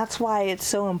are, and that's why it's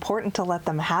so important to let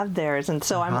them have theirs. And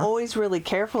so I'm always really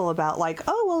careful about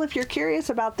if you're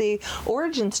curious about the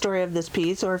origin story of this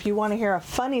piece, or if you want to hear a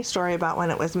funny story about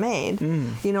when it was made,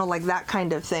 like that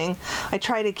kind of thing, I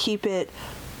try to keep it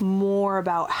more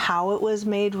about how it was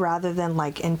made rather than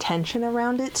intention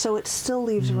around it, so it still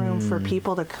leaves room for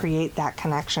people to create that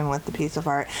connection with the piece of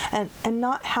art and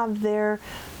not have their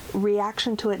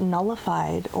reaction to it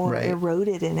nullified or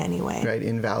eroded in any way. Right,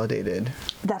 invalidated.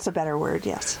 That's a better word,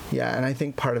 yes. Yeah, and I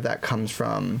think part of that comes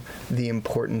from the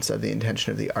importance of the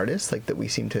intention of the artist, that we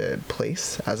seem to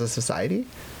place as a society.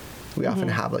 We often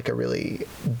have a really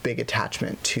big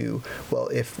attachment to, well,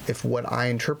 if what I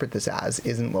interpret this as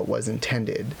isn't what was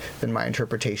intended, then my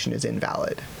interpretation is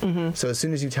invalid. So as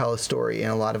soon as you tell a story, in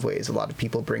a lot of ways, a lot of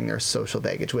people bring their social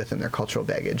baggage with them, their cultural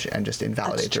baggage, and just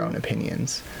invalidate their own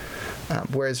opinions.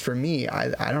 Whereas for me,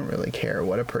 I don't really care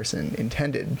what a person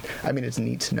intended. I mean, it's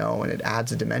neat to know, and it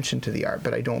adds a dimension to the art,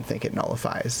 but I don't think it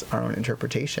nullifies our own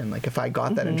interpretation. If I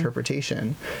got that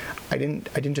interpretation, I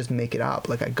didn't just make it up.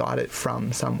 I got it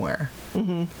from somewhere.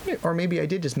 Or maybe I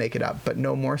did just make it up, but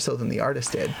no more so than the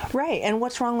artist did. Right, and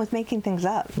what's wrong with making things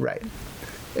up? Right.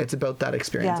 It's about that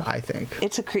experience, I think.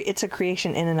 It's a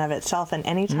creation in and of itself, and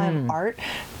anytime art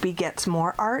begets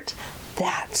more art,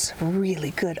 that's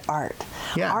really good art.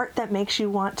 Yeah. Art that makes you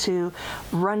want to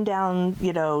run down,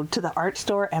 to the art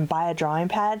store and buy a drawing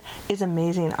pad is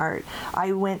amazing art.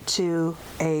 I went to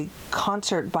a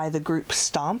concert by the group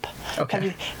Stomp.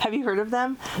 Okay. Have you heard of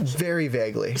them? Very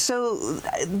vaguely. So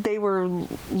they were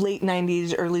late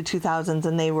 90s, early 2000s,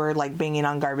 and they were banging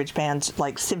on garbage cans,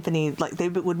 symphony, they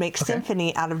would make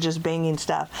symphony out of just banging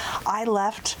stuff. I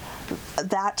left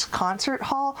that concert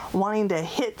hall wanting to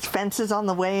hit fences on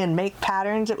the way and make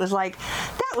patterns. It was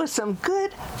that That was some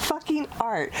good fucking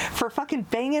art for fucking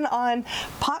banging on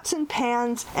pots and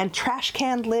pans and trash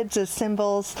can lids as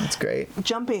symbols. It's great.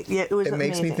 Jumping, yeah, it was It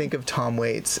makes amazing. me think of Tom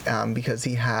Waits because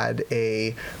he had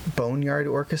a Boneyard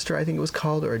Orchestra, I think it was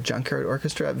called, or a Junkyard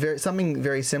Orchestra. Something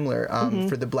very similar.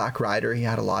 For the Black Rider, he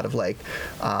had a lot of like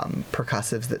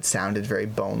percussives that sounded very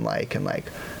bone-like and like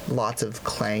lots of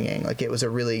clanging. Like it was a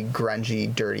really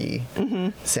grungy, dirty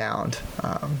sound.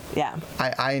 Yeah.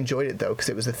 I enjoyed it though because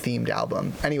it was a themed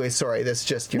album. Anyway, sorry, that's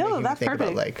just you're making me think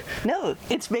about like. No,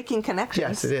 it's making connections.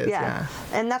 Yes, it is. Yeah.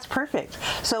 And that's perfect.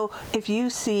 So if you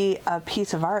see a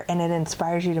piece of art and it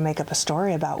inspires you to make up a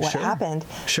story about what happened,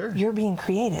 you're being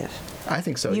creative. I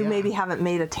think so. You yeah. maybe haven't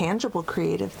made a tangible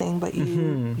creative thing, but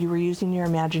you were using your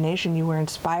imagination. You were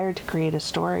inspired to create a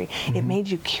story. It made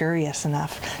you curious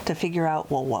enough to figure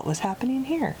out, well, what was happening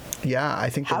here? Yeah, I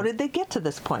think. How did they get to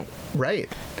this point?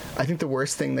 Right. I think the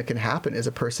worst thing that can happen is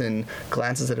a person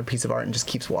glances at a piece of art and just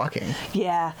keeps walking.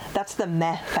 Yeah, that's the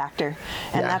meh factor.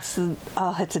 And that's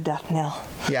it's a death knell.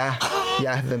 Yeah.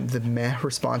 Yeah, the meh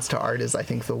response to art is, I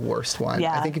think, the worst one.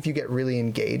 Yeah. I think if you get really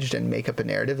engaged and make up a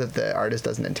narrative that the artist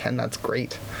doesn't intend, that's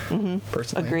great,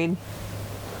 personally. Agreed.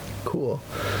 Cool.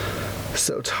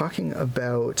 So talking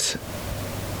about,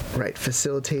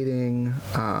 facilitating,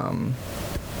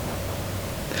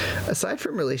 aside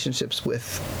from relationships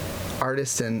with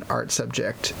artist and art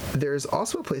subject, there's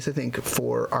also a place, I think,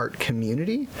 for art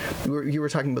community. You were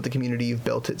talking about the community you've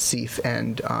built at CEIF,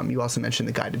 and you also mentioned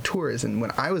the guided tours. And when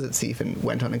I was at CEIF and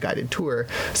went on a guided tour,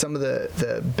 some of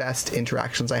the best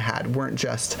interactions I had weren't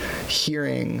just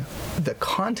hearing the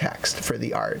context for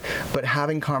the art, but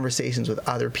having conversations with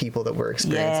other people that were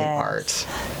experiencing art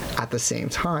at the same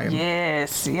time.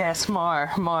 Yes,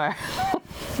 more.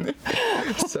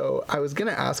 So I was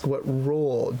going to ask, what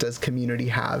role does community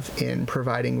have in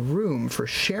providing room for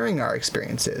sharing our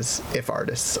experiences if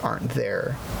artists aren't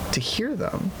there to hear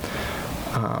them?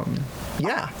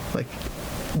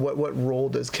 What role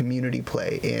does community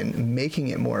play in making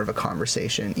it more of a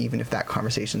conversation, even if that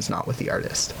conversation's not with the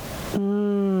artist?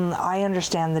 I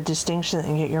understand the distinction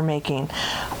that you're making.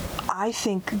 I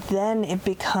think then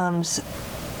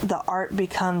the art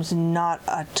becomes not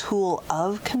a tool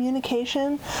of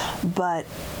communication, but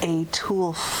a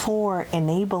tool for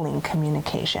enabling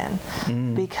communication.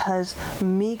 Because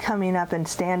me coming up and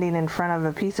standing in front of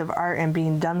a piece of art and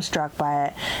being dumbstruck by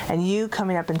it, and you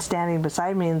coming up and standing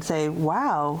beside me and say,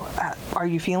 wow, are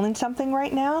you feeling something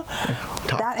right now?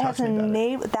 That has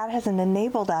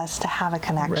enabled us to have a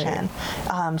connection.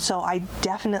 Right. So I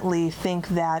definitely think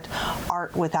that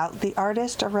art without the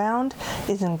artist around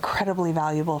is incredibly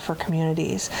valuable for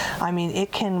communities. I mean,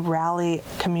 it can rally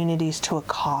communities to a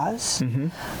cause.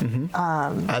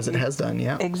 As it has done,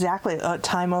 yeah. Exactly.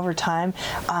 Time over time.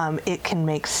 It can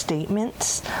make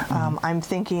statements. I'm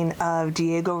thinking of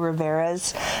Diego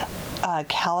Rivera's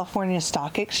California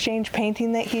Stock Exchange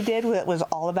painting that he did that was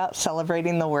all about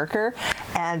celebrating the worker.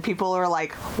 And people are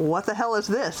like, what the hell is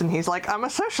this? And he's like, I'm a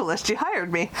socialist. You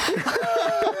hired me.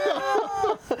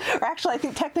 Or actually, I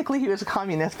think technically he was a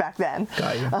communist back then.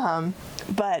 Got you.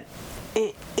 But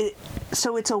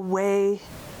so it's a way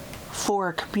for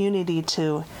a community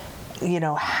to,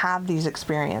 have these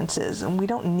experiences, and we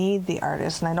don't need the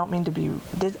artist. And I don't mean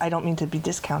to be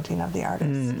discounting of the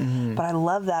artist, but I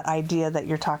love that idea that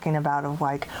you're talking about of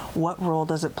like, what role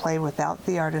does it play without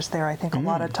the artist there? I think a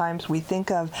lot of times we think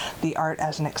of the art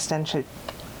as an extension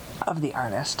of the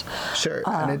artist. Sure,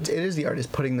 and it is the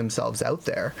artist putting themselves out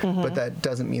there, but that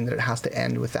doesn't mean that it has to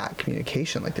end with that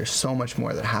communication. Like, there's so much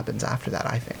more that happens after that,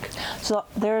 I think. So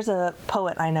there's a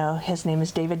poet I know, his name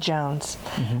is David Jones,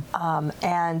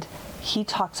 and he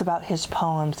talks about his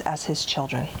poems as his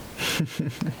children.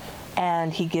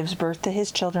 And he gives birth to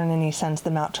his children and he sends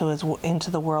them out into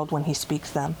the world when he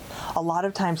speaks them. A lot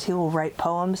of times he will write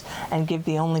poems and give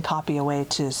the only copy away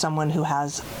to someone who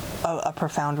has a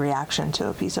profound reaction to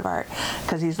a piece of art.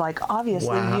 Because he's like,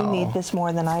 obviously you need this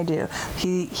more than I do.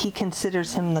 He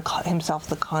considers himself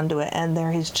the conduit, and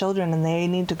they're his children and they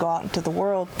need to go out into the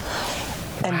world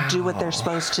and do what they're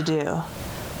supposed to do.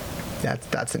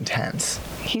 That's intense.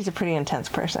 He's a pretty intense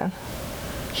person.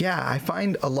 Yeah, I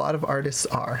find a lot of artists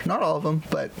are. Not all of them,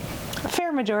 but a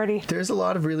fair majority. There's a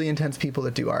lot of really intense people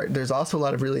that do art. There's also a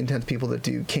lot of really intense people that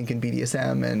do kink and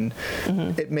BDSM, and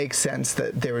it makes sense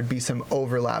that there would be some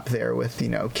overlap there with,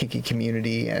 kinky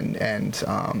community and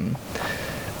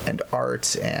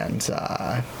art and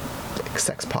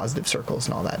sex positive circles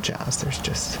and all that jazz. There's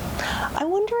just... I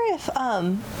wonder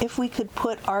if we could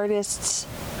put artists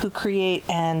who create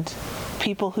and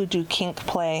people who do kink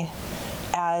play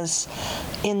as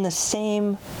in the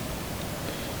same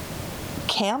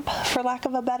camp, for lack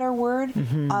of a better word,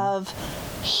 of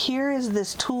here is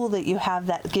this tool that you have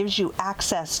that gives you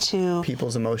access to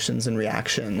people's emotions and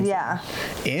reactions. Yeah.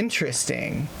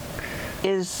 Interesting.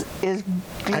 Is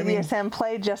BDSM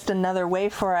play just another way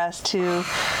for us to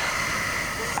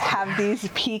have these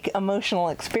peak emotional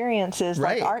experiences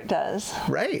like art does?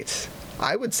 Right.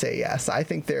 I would say yes. I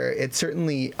think it's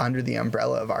certainly under the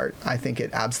umbrella of art. I think it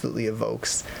absolutely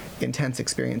evokes intense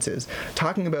experiences.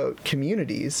 Talking about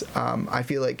communities, I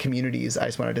feel like communities, I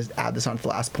just wanted to add this on to the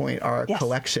last point, are a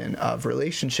collection of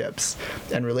relationships,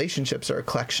 and relationships are a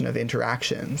collection of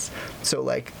interactions. So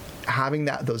like having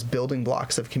those building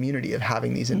blocks of community, of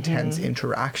having these intense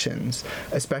interactions,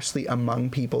 especially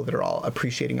among people that are all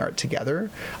appreciating art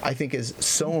together, I think is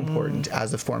so important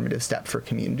as a formative step for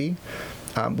community.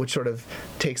 Which sort of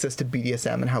takes us to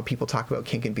BDSM and how people talk about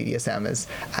kink and BDSM as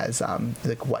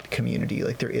like what community,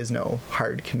 like there is no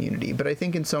hard community. But I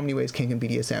think in so many ways kink and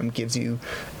BDSM gives you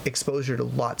exposure to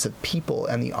lots of people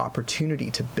and the opportunity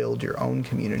to build your own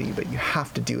community, but you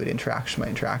have to do it interaction by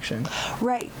interaction.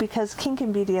 Right, because kink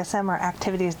and BDSM are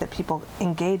activities that people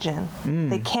engage in.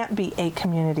 They can't be a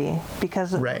community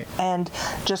because, and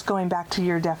just going back to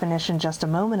your definition just a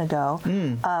moment ago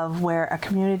of where a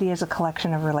community is a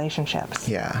collection of relationships.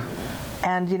 Yeah.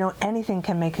 And, you know, anything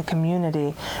can make a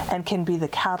community and can be the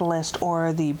catalyst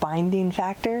or the binding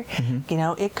factor. You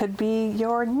know, it could be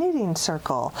your knitting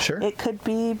circle. Sure. It could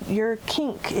be your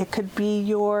kink. It could be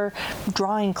your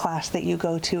drawing class that you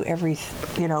go to every,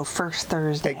 first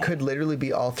Thursday. It could literally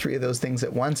be all three of those things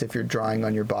at once if you're drawing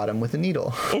on your bottom with a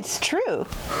needle. It's true.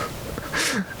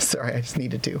 Sorry, I just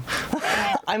needed to.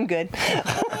 I'm good.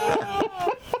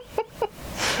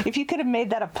 If you could have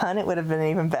made that a pun, it would have been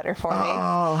even better for me. Oh,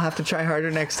 I'll have to try harder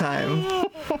next time.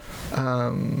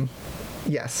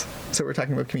 Yes. So we're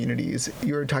talking about communities.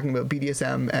 You were talking about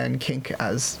BDSM and kink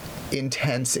as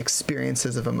intense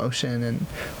experiences of emotion and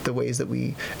the ways that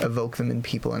we evoke them in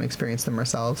people and experience them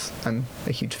ourselves. I'm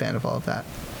a huge fan of all of that.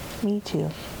 Me too.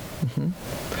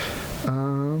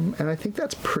 And I think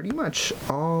that's pretty much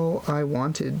all I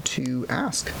wanted to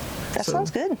ask. That sounds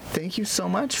good. Thank you so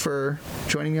much for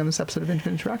joining me on this episode of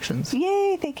Intimate Interactions.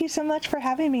 Yay! Thank you so much for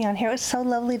having me on here. It was so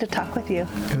lovely to talk with you.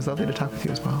 It was lovely to talk with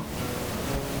you as well.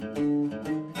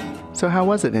 So how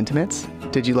was it, Intimates?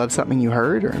 Did you love something you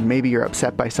heard, or maybe you're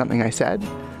upset by something I said?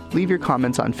 Leave your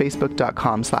comments on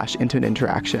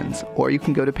facebook.com/intimateinteractions, or you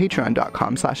can go to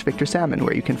patreon.com/VictorSalmon,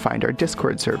 where you can find our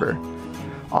Discord server.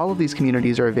 All of these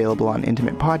communities are available on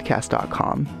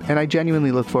intimatepodcast.com, and I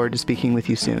genuinely look forward to speaking with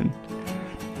you soon.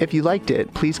 If you liked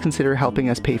it, please consider helping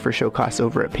us pay for show costs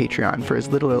over at Patreon for as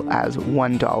little as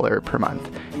 $1 per month.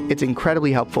 It's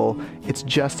incredibly helpful. It's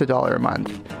just $1 a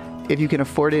month. If you can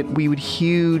afford it, we would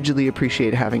hugely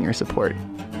appreciate having your support.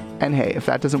 And hey, if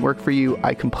that doesn't work for you,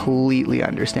 I completely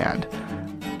understand.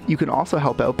 You can also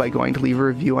help out by going to leave a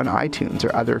review on iTunes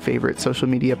or other favorite social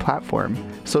media platform.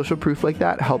 Social proof like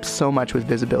that helps so much with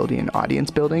visibility and audience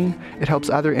building. It helps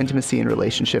other intimacy and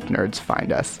relationship nerds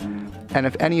find us. And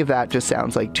if any of that just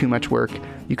sounds like too much work,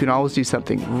 you can always do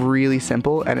something really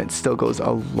simple and it still goes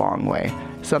a long way.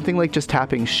 Something like just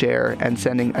tapping share and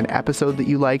sending an episode that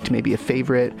you liked, maybe a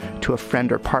favorite, to a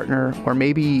friend or partner, or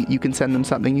maybe you can send them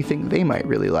something you think they might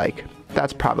really like.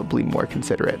 That's probably more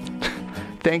considerate.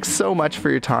 Thanks so much for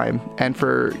your time and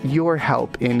for your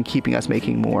help in keeping us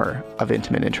making more of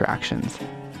Intimate Interactions.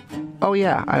 Oh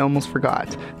yeah, I almost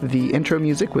forgot. The intro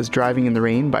music was Driving in the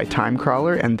Rain by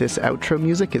Timecrawler, and this outro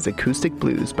music is Acoustic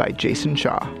Blues by Jason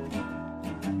Shaw.